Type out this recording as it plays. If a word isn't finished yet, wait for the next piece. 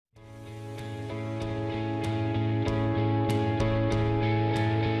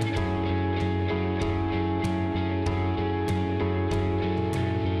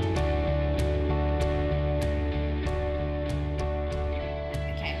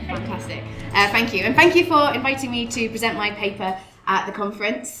Fantastic. Thank you. And thank you for inviting me to present my paper at the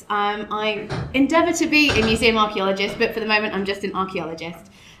conference. I endeavour to be a museum archaeologist, but for the moment I'm just an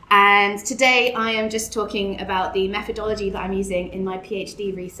archaeologist. And today I am just talking about the methodology that I'm using in my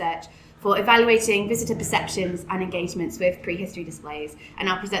PhD research for evaluating visitor perceptions and engagements with prehistory displays. And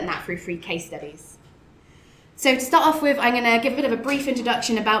I'll present that through 3 case studies. So to start off with, I'm going to give a bit of a brief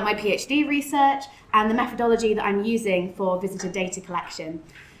introduction about my PhD research and the methodology that I'm using for visitor data collection.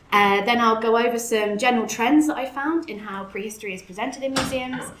 Then I'll go over some general trends that I found in how prehistory is presented in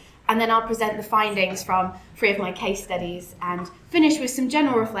museums, and then I'll present the findings from 3 of my case studies and finish with some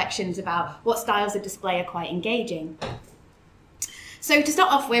general reflections about what styles of display are quite engaging. So to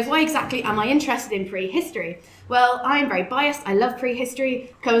start off with, why exactly am I interested in prehistory? Well, I'm very biased. I love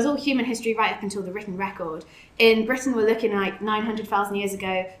prehistory, covers all human history right up until the written record. In Britain, we're looking like 900,000 years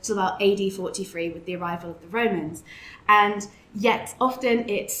ago till about AD 43 with the arrival of the Romans. And yet, often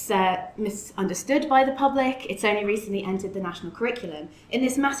it's misunderstood by the public. It's only recently entered the national curriculum. In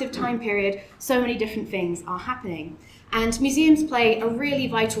this massive time period, so many different things are happening. And museums play a really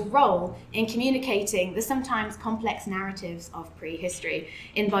vital role in communicating the sometimes complex narratives of prehistory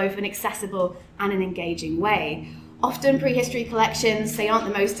in both an accessible and an engaging way. Often prehistory collections, they aren't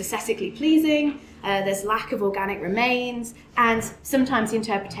the most aesthetically pleasing, there's lack of organic remains, and sometimes the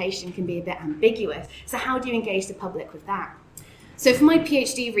interpretation can be a bit ambiguous. So how do you engage the public with that? So for my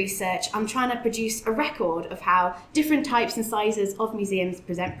PhD research, I'm trying to produce a record of how different types and sizes of museums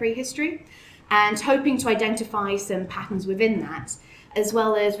present prehistory, and hoping to identify some patterns within that, as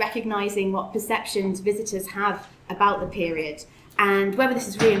well as recognising what perceptions visitors have about the period, and whether this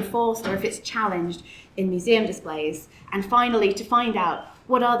is reinforced or if it's challenged in museum displays, and finally to find out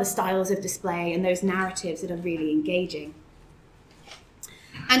what are the styles of display and those narratives that are really engaging.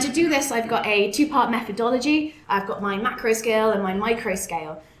 And to do this, I've got a 2-part methodology. I've got my macro scale and my micro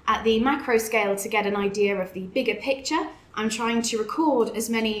scale. At the macro scale, to get an idea of the bigger picture, I'm trying to record as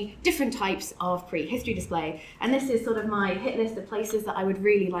many different types of prehistory display. And this is sort of my hit list of places that I would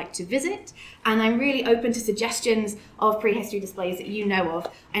really like to visit. And I'm really open to suggestions of prehistory displays that you know of.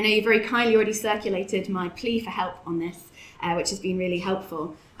 I know you very kindly already circulated my plea for help on this, which has been really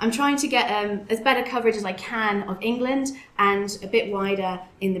helpful. I'm trying to get as better coverage as I can of England and a bit wider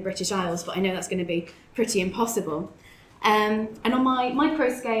in the British Isles, but I know that's going to be pretty impossible. And on my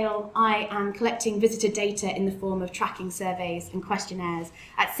micro scale, I am collecting visitor data in the form of tracking surveys and questionnaires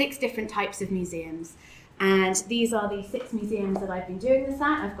at 6 different types of museums. And these are the 6 museums that I've been doing this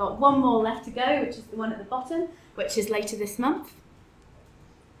at. I've got 1 more left to go, which is the one at the bottom, which is later this month.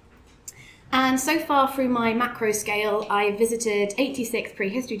 And so far through my macro scale, I've visited 86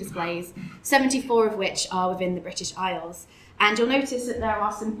 prehistory displays, 74 of which are within the British Isles. And you'll notice that there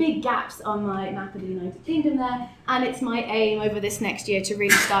are some big gaps on my map of the United Kingdom there, and it's my aim over this next year to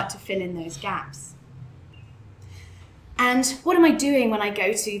really start to fill in those gaps. And what am I doing when I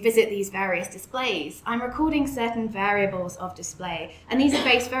go to visit these various displays? I'm recording certain variables of display, and these are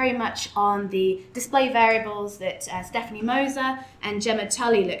based very much on the display variables that Stephanie Moser and Gemma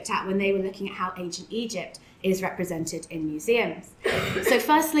Tully looked at when they were looking at how ancient Egypt is represented in museums. So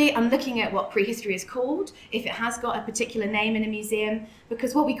firstly, I'm looking at what prehistory is called, if it has got a particular name in a museum,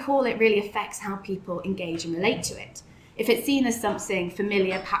 because what we call it really affects how people engage and relate to it. If it's seen as something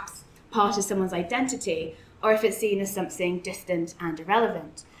familiar, perhaps part of someone's identity, or if it's seen as something distant and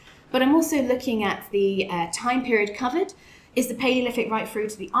irrelevant. But I'm also looking at the time period covered. Is the Paleolithic right through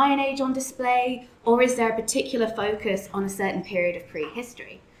to the Iron Age on display, or is there a particular focus on a certain period of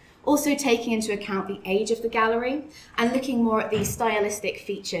prehistory? Also taking into account the age of the gallery and looking more at the stylistic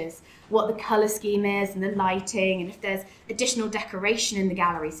features, what the colour scheme is and the lighting, and if there's additional decoration in the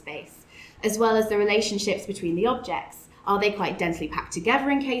gallery space, as well as the relationships between the objects. Are they quite densely packed together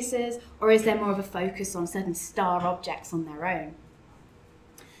in cases, or is there more of a focus on certain star objects on their own?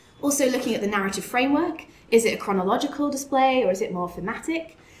 Also looking at the narrative framework, is it a chronological display or is it more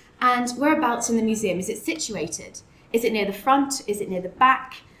thematic? And whereabouts in the museum is it situated? Is it near the front? Is it near the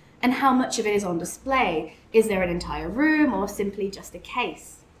back? And how much of it is on display? Is there an entire room or simply just a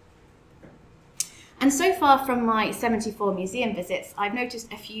case? And so far from my 74 museum visits, I've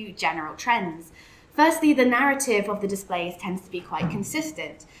noticed a few general trends. Firstly, the narrative of the displays tends to be quite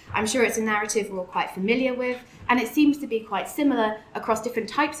consistent. I'm sure it's a narrative we're all quite familiar with, and it seems to be quite similar across different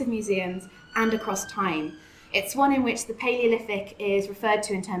types of museums and across time. It's one in which the Paleolithic is referred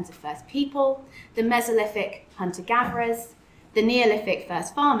to in terms of first people, the Mesolithic hunter-gatherers, the Neolithic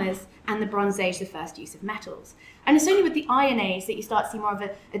first farmers, and the Bronze Age the first use of metals. And it's only with the Iron Age that you start to see more of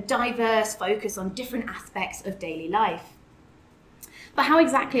a diverse focus on different aspects of daily life. But how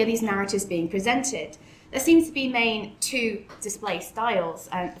exactly are these narratives being presented? there seems to be main two display styles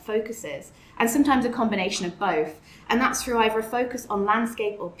and focuses, and sometimes a combination of both. And that's through either a focus on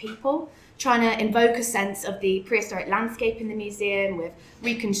landscape or people, trying to invoke a sense of the prehistoric landscape in the museum with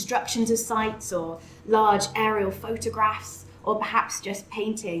reconstructions of sites or large aerial photographs, or perhaps just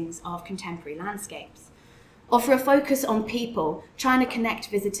paintings of contemporary landscapes. Or for a focus on people, trying to connect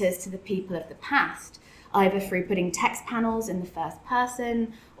visitors to the people of the past, either through putting text panels in the first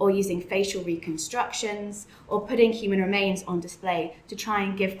person, or using facial reconstructions, or putting human remains on display to try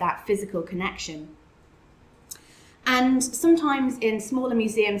and give that physical connection. And sometimes in smaller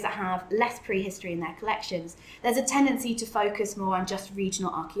museums that have less prehistory in their collections, there's a tendency to focus more on just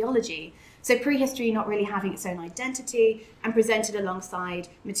regional archaeology. So prehistory not really having its own identity and presented alongside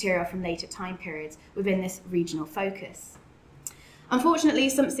material from later time periods within this regional focus. Unfortunately,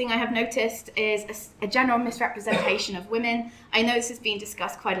 something I have noticed is a general misrepresentation of women. I know this has been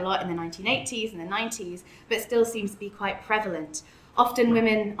discussed quite a lot in the 1980s and the 90s, but it still seems to be quite prevalent. Often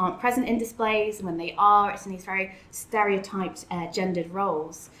women aren't present in displays, and when they are, it's in these very stereotyped gendered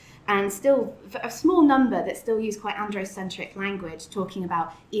roles. And still, a small number that still use quite androcentric language, talking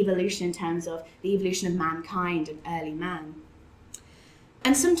about evolution in terms of the evolution of mankind and early man.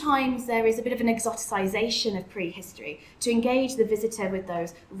 And sometimes there is a bit of an exoticization of prehistory to engage the visitor with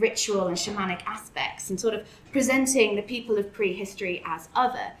those ritual and shamanic aspects and sort of presenting the people of prehistory as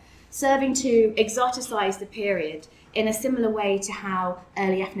other, serving to exoticize the period in a similar way to how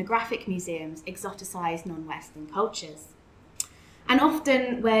early ethnographic museums exoticize non-Western cultures. And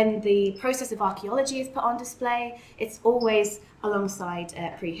often when the process of archaeology is put on display, it's always alongside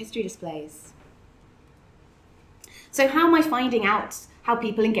prehistory displays. So how am I finding out how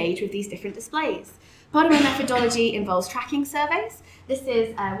people engage with these different displays? Part of my methodology involves tracking surveys. This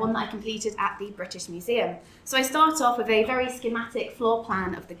is one that I completed at the British Museum. So I start off with a very schematic floor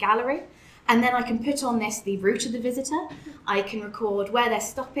plan of the gallery, and then I can put on this the route of the visitor. I can record where they're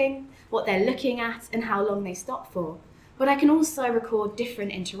stopping, what they're looking at, and how long they stop for. But I can also record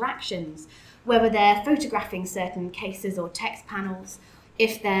different interactions, whether they're photographing certain cases or text panels,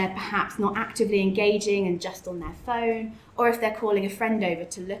 if they're perhaps not actively engaging and just on their phone, or if they're calling a friend over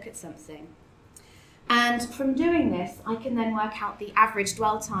to look at something. And from doing this, I can then work out the average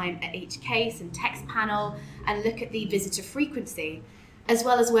dwell time at each case and text panel and look at the visitor frequency, as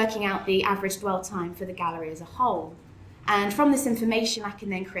well as working out the average dwell time for the gallery as a whole. And from this information, I can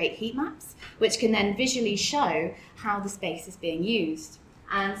then create heat maps, which can then visually show how the space is being used.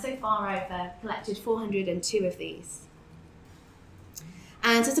 And so far, I've collected 402 of these.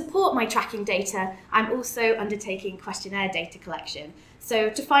 And to support my tracking data, I'm also undertaking questionnaire data collection. So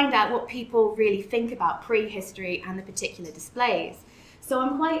to find out what people really think about prehistory and the particular displays. So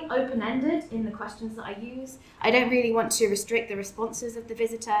I'm quite open-ended in the questions that I use. I don't really want to restrict the responses of the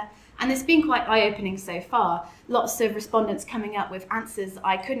visitor. And it's been quite eye-opening so far. Lots of respondents coming up with answers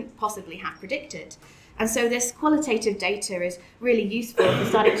I couldn't possibly have predicted. And so this qualitative data is really useful for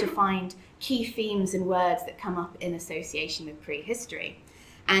starting to find key themes and words that come up in association with prehistory.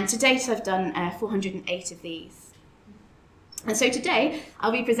 And to date, I've done 408 of these. And so today,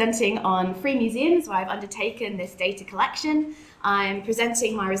 I'll be presenting on 3 museums where I've undertaken this data collection. I'm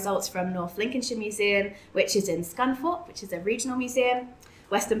presenting my results from North Lincolnshire Museum, which is in Scunthorpe, which is a regional museum,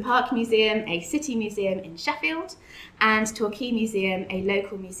 Weston Park Museum, a city museum in Sheffield, and Torquay Museum, a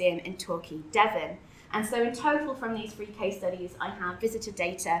local museum in Torquay, Devon. And so in total from these 3 case studies, I have visitor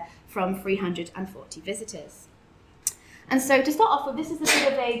data from 340 visitors. And so to start off with, this is a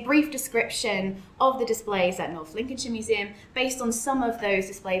bit of a brief description of the displays at North Lincolnshire Museum based on some of those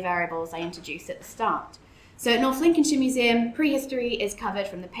display variables I introduced at the start. So at North Lincolnshire Museum, prehistory is covered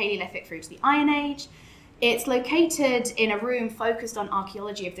from the Paleolithic through to the Iron Age. It's located in a room focused on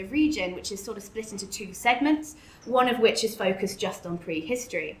archaeology of the region, which is sort of split into 2 segments, one of which is focused just on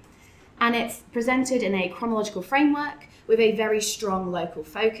prehistory. And it's presented in a chronological framework with a very strong local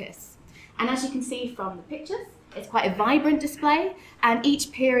focus. And as you can see from the pictures, it's quite a vibrant display, and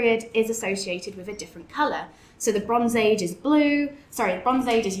each period is associated with a different colour. So the Bronze Age is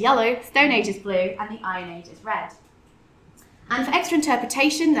yellow, Stone Age is blue, and the Iron Age is red. And for extra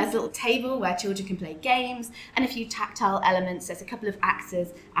interpretation, there's a little table where children can play games, and a few tactile elements. There's a couple of axes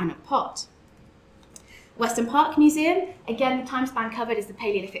and a pot. Weston Park Museum, again, the time span covered is the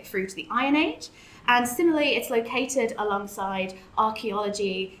Paleolithic through to the Iron Age. And similarly, it's located alongside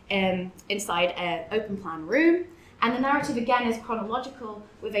archaeology inside an open plan room. And the narrative again is chronological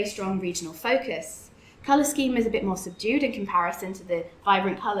with a strong regional focus. Colour scheme is a bit more subdued in comparison to the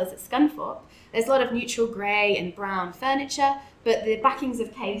vibrant colours at Scunthorpe. There's a lot of neutral grey and brown furniture, but the backings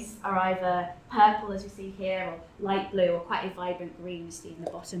of case are either purple, as you see here, or light blue, or quite a vibrant green, you see in the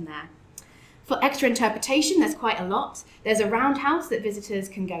bottom there. For extra interpretation, there's quite a lot. There's a roundhouse that visitors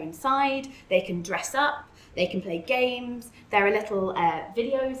can go inside, they can dress up, they can play games, there are little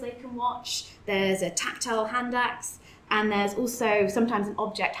videos they can watch, there's a tactile hand axe, and there's also sometimes an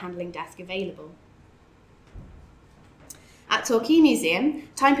object handling desk available. At Torquay Museum,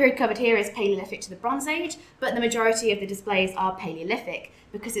 time period covered here is Paleolithic to the Bronze Age, but the majority of the displays are Paleolithic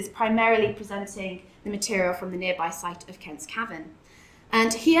because it's primarily presenting the material from the nearby site of Kent's Cavern.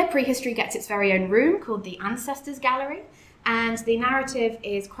 And here, prehistory gets its very own room called the Ancestors Gallery, and the narrative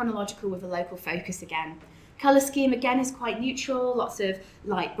is chronological with a local focus again. Colour scheme again is quite neutral, lots of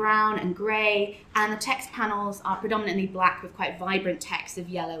light brown and grey, and the text panels are predominantly black with quite vibrant text of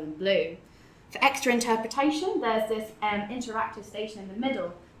yellow and blue. For extra interpretation, there's this interactive station in the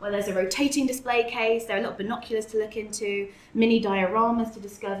middle where there's a rotating display case, there are little binoculars to look into, mini dioramas to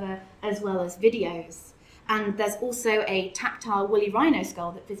discover, as well as videos. And there's also a tactile woolly rhino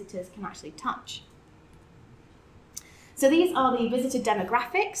skull that visitors can actually touch. So these are the visitor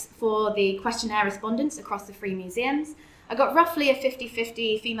demographics for the questionnaire respondents across the 3 museums. I got roughly a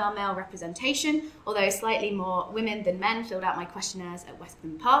 50-50 female-male representation, although slightly more women than men filled out my questionnaires at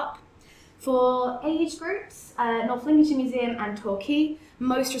Weston Park. For age groups, North Lincolnshire Museum and Torquay,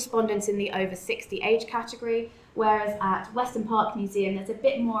 most respondents in the over 60 age category, whereas at Weston Park Museum there's a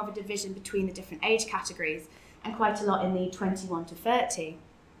bit more of a division between the different age categories and quite a lot in the 21 to 30.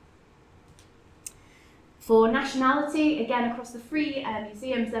 For nationality, again across the 3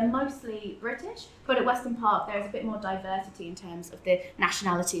 museums they're mostly British, but at Weston Park there's a bit more diversity in terms of the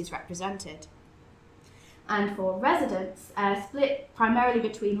nationalities represented. And for residents, split primarily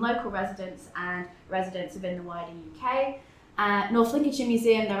between local residents and residents within the wider UK. At North Lincolnshire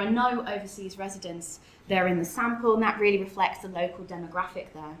Museum, there are no overseas residents. They're in the sample, and that really reflects the local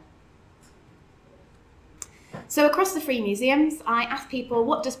demographic there. So across the 3 museums, I asked people,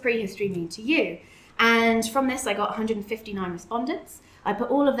 what does prehistory mean to you? And from this, I got 159 respondents. I put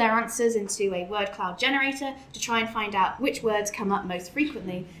all of their answers into a word cloud generator to try and find out which words come up most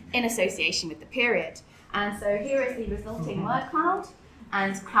frequently in association with the period. And so here is the resulting word cloud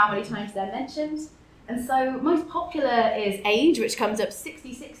and how many times they're mentioned. And so most popular is age, which comes up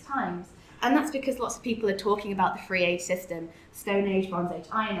 66 times. And that's because lots of people are talking about the 3 age system, Stone Age, Bronze Age,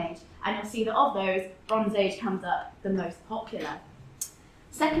 Iron Age. And you'll see that of those, Bronze Age comes up the most popular.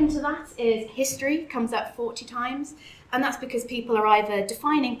 Second to that is history, comes up 40 times. And that's because people are either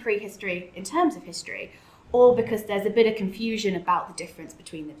defining prehistory in terms of history, or because there's a bit of confusion about the difference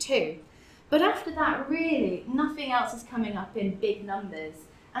between the two. But after that, really, nothing else is coming up in big numbers.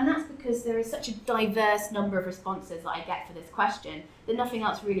 And that's because there is such a diverse number of responses that I get for this question that nothing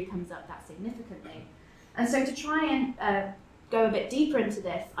else really comes up that significantly. And so to try and go a bit deeper into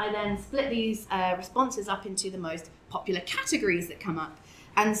this, I then split these responses up into the most popular categories that come up.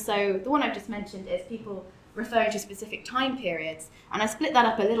 And so the one I've just mentioned is people referring to specific time periods. And I split that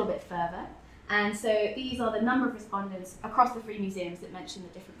up a little bit further. And so these are the number of respondents across the 3 museums that mention the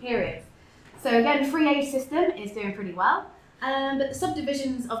different periods. So again, 3 age system is doing pretty well, but the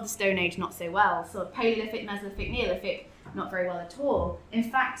subdivisions of the Stone Age not so well. So Paleolithic, Mesolithic, Neolithic, not very well at all. In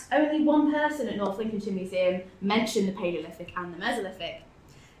fact, only one person at North Lincolnshire Museum mentioned the Paleolithic and the Mesolithic.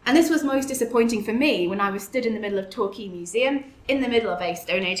 And this was most disappointing for me when I was stood in the middle of Torquay Museum, in the middle of a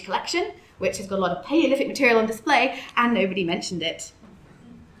Stone Age collection, which has got a lot of Paleolithic material on display, and nobody mentioned it.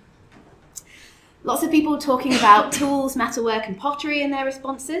 Lots of people talking about tools, metalwork and pottery in their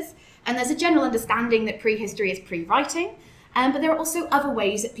responses. And there's a general understanding that prehistory is pre-writing, but there are also other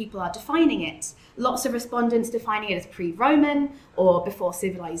ways that people are defining it. Lots of respondents defining it as pre-Roman, or before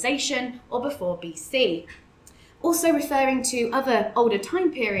civilization, or before BC. Also referring to other older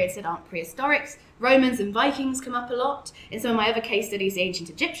time periods that aren't prehistorics. Romans and Vikings come up a lot. In some of my other case studies, the ancient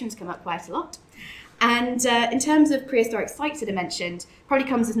Egyptians come up quite a lot. And in terms of prehistoric sites that are mentioned, probably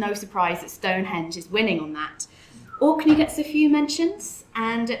comes as no surprise that Stonehenge is winning on that. Orkney gets a few mentions,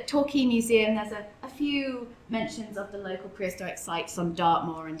 and at Torquay Museum there's a few mentions of the local prehistoric sites on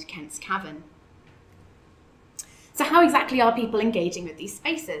Dartmoor and Kent's Cavern. So how exactly are people engaging with these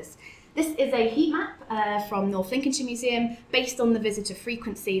spaces? This is a heat map from North Lincolnshire Museum based on the visitor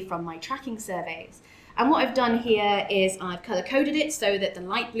frequency from my tracking surveys. And what I've done here is I've colour-coded it so that the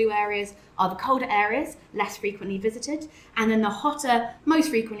light blue areas are the colder areas, less frequently visited, and then the hotter, most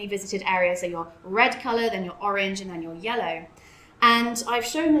frequently visited areas are your red colour, then your orange, and then your yellow. And I've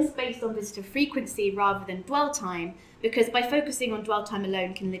shown this based on visitor frequency rather than dwell time, because by focusing on dwell time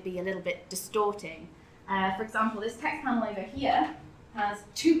alone can be a little bit distorting. For example, this text panel over here has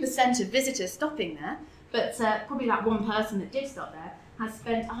 2% of visitors stopping there, but probably that one person that did stop there has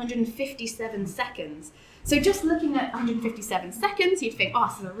spent 157 seconds. So just looking at 157 seconds, you'd think, oh,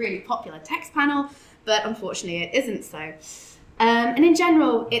 this is a really popular text panel, but unfortunately it isn't so. And in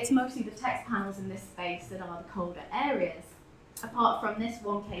general, it's mostly the text panels in this space that are the colder areas, apart from this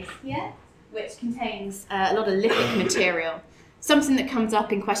one case here, which contains a lot of lithic material, something that comes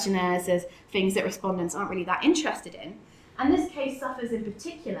up in questionnaires as things that respondents aren't really that interested in. And this case suffers in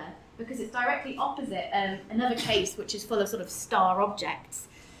particular because it's directly opposite another case which is full of sort of star objects.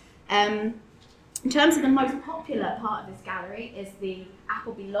 In terms of the most popular part of this gallery is the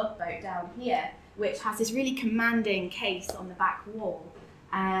Appleby logboat down here, which has this really commanding case on the back wall.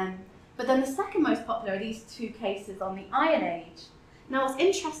 But then the second most popular are these two cases on the Iron Age. Now what's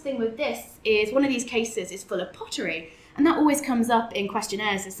interesting with this is one of these cases is full of pottery, and that always comes up in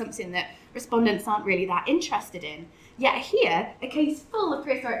questionnaires as something that respondents aren't really that interested in. Yet here, a case full of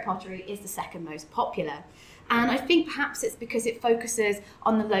prehistoric pottery is the second most popular. And I think perhaps it's because it focuses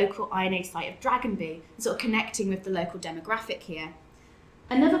on the local Iron Age site of Dragonby, sort of connecting with the local demographic here.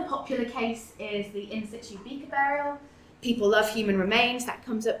 Another popular case is the in situ beaker burial. People love human remains, that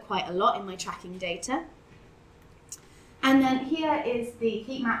comes up quite a lot in my tracking data. And then here is the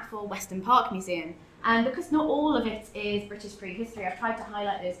heat map for Weston Park Museum. And because not all of it is British prehistory, I've tried to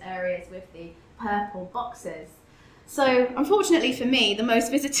highlight those areas with the purple boxes. So unfortunately for me, the most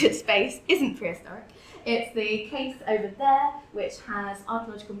visited space isn't prehistoric. It's the case over there, which has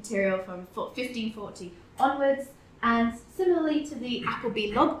archaeological material from 1540 onwards, and similarly to the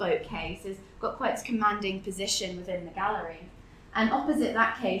Appleby logboat case, has got quite a commanding position within the gallery. And opposite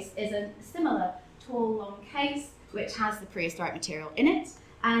that case is a similar tall, long case, which has the prehistoric material in it.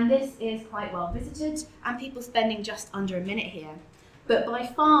 And this is quite well visited, and people spending just under a minute here. But by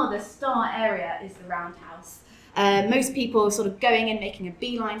far the star area is the roundhouse. Most people sort of going in, making a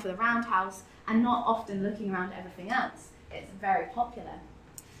beeline for the roundhouse, and not often looking around at everything else. It's very popular.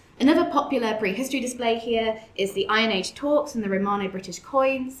 Another popular prehistory display here is the Iron Age talks and the Romano-British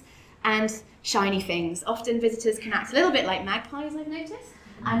coins, and shiny things. Often visitors can act a little bit like magpies, I've noticed,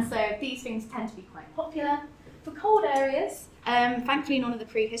 and so these things tend to be quite popular. For cold areas, thankfully none of the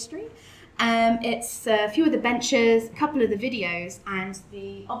prehistory, it's a few of the benches, a couple of the videos, and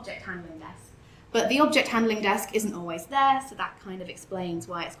the object handling desk. But the object handling desk isn't always there, so that kind of explains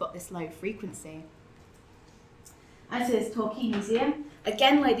why it's got this low frequency. As is Torquay Museum.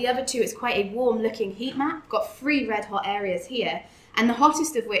 Again, like the other two, it's quite a warm-looking heat map. Got 3 red-hot areas here, and the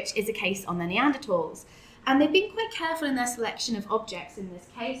hottest of which is a case on the Neanderthals. And they've been quite careful in their selection of objects in this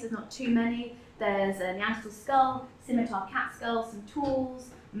case. There's not too many. There's a Neanderthal skull, scimitar cat skull, some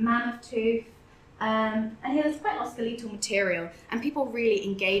tools, mammoth tooth, and here there's quite a lot of skeletal material, and people really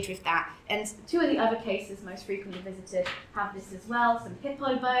engage with that. And 2 of the other cases most frequently visited have this as well, some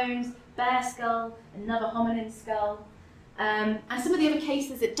hippo bones, bear skull, another hominin skull. And some of the other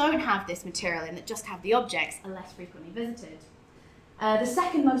cases that don't have this material in, that just have the objects, are less frequently visited. The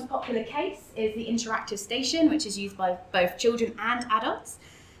second most popular case is the interactive station, which is used by both children and adults.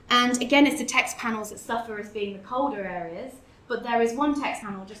 And again, it's the text panels that suffer as being the colder areas, but there is one text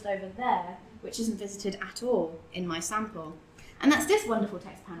panel just over there which isn't visited at all in my sample. And that's this wonderful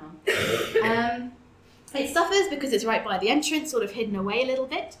text panel. It suffers because it's right by the entrance, sort of hidden away a little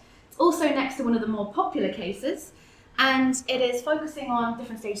bit. It's also next to one of the more popular cases, and it is focusing on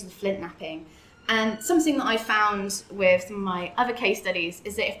different stages of flint knapping. And something that I found with some of my other case studies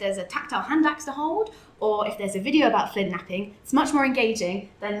is that if there's a tactile hand axe to hold, or if there's a video about flint knapping, it's much more engaging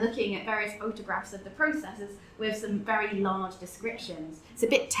than looking at various photographs of the processes with some very large descriptions. It's a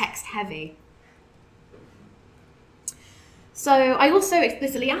bit text heavy. So I also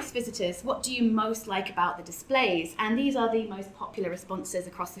explicitly asked visitors, what do you most like about the displays? And these are the most popular responses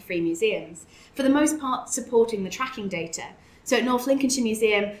across the 3 museums, for the most part supporting the tracking data. So at North Lincolnshire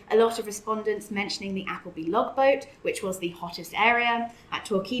Museum, a lot of respondents mentioning the Appleby logboat, which was the hottest area. At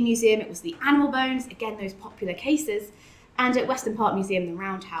Torquay Museum, it was the animal bones, again those popular cases. And at Weston Park Museum, the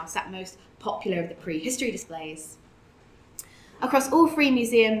roundhouse, that most popular of the prehistory displays. Across all 3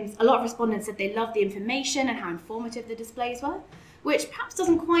 museums, a lot of respondents said they loved the information and how informative the displays were, which perhaps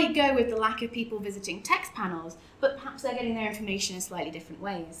doesn't quite go with the lack of people visiting text panels, but perhaps they're getting their information in slightly different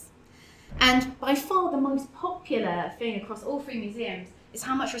ways. And by far the most popular thing across all 3 museums is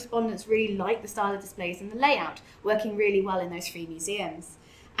how much respondents really like the style of displays and the layout, working really well in those 3 museums.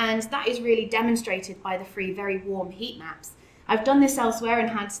 And that is really demonstrated by the 3 very warm heat maps. I've done this elsewhere and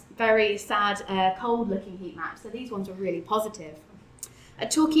had very sad, cold-looking heat maps, so these ones were really positive.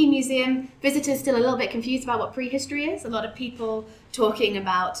 At Torquay Museum, visitors still a little bit confused about what prehistory is. A lot of people talking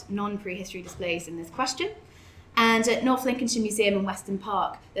about non-prehistory displays in this question. And at North Lincolnshire Museum and Weston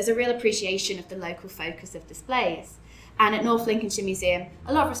Park, there's a real appreciation of the local focus of displays. And at North Lincolnshire Museum,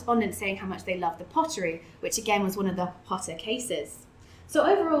 a lot of respondents saying how much they love the pottery, which again was one of the hotter cases. So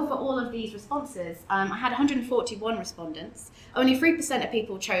overall, for all of these responses, I had 141 respondents. Only 3% of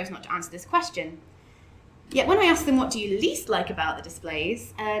people chose not to answer this question. Yet when I asked them what do you least like about the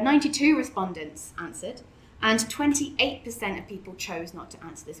displays, 92 respondents answered, and 28% of people chose not to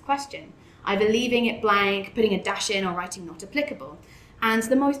answer this question, either leaving it blank, putting a dash in, or writing not applicable. And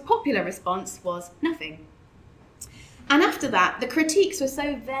the most popular response was nothing. And after that, the critiques were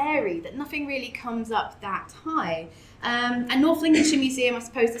so varied that nothing really comes up that high. At North Lincolnshire Museum, I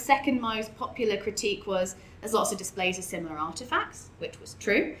suppose the second most popular critique was there's lots of displays of similar artefacts, which was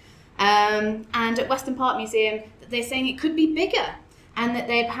true. And at Weston Park Museum, they're saying it could be bigger and that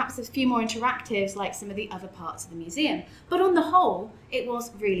there perhaps a few more interactives like some of the other parts of the museum. But on the whole, it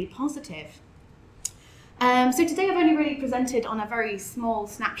was really positive. So today I've only really presented on a very small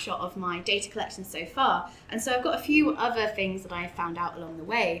snapshot of my data collection so far, and so I've got a few other things that I found out along the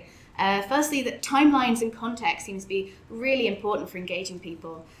way. Firstly, that timelines and context seems to be really important for engaging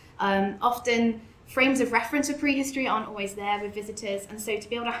people. Often frames of reference of prehistory aren't always there with visitors, and so to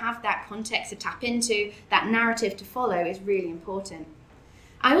be able to have that context to tap into, that narrative to follow is really important.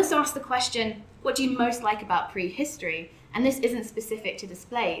 I also asked the question, what do you most like about prehistory? And this isn't specific to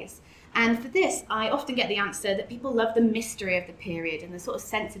displays. And for this, I often get the answer that people love the mystery of the period and the sort of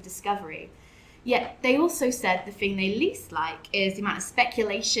sense of discovery. Yet they also said the thing they least like is the amount of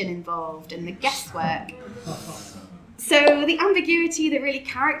speculation involved and the guesswork. So the ambiguity that really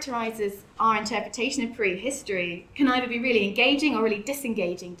characterises our interpretation of prehistory can either be really engaging or really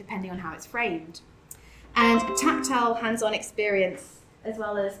disengaging, depending on how it's framed. And tactile, hands-on experience, as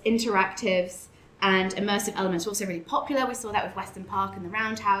well as interactives and immersive elements were also really popular. We saw that with Weston Park and the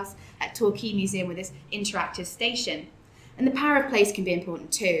Roundhouse, at Torquay Museum with this interactive station. And the power of place can be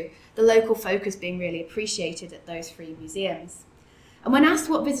important too, the local focus being really appreciated at those three museums. And when asked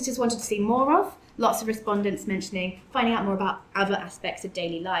what visitors wanted to see more of, lots of respondents mentioning finding out more about other aspects of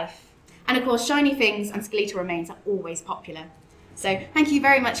daily life. And of course, shiny things and skeletal remains are always popular. So thank you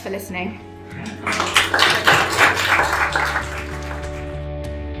very much for listening.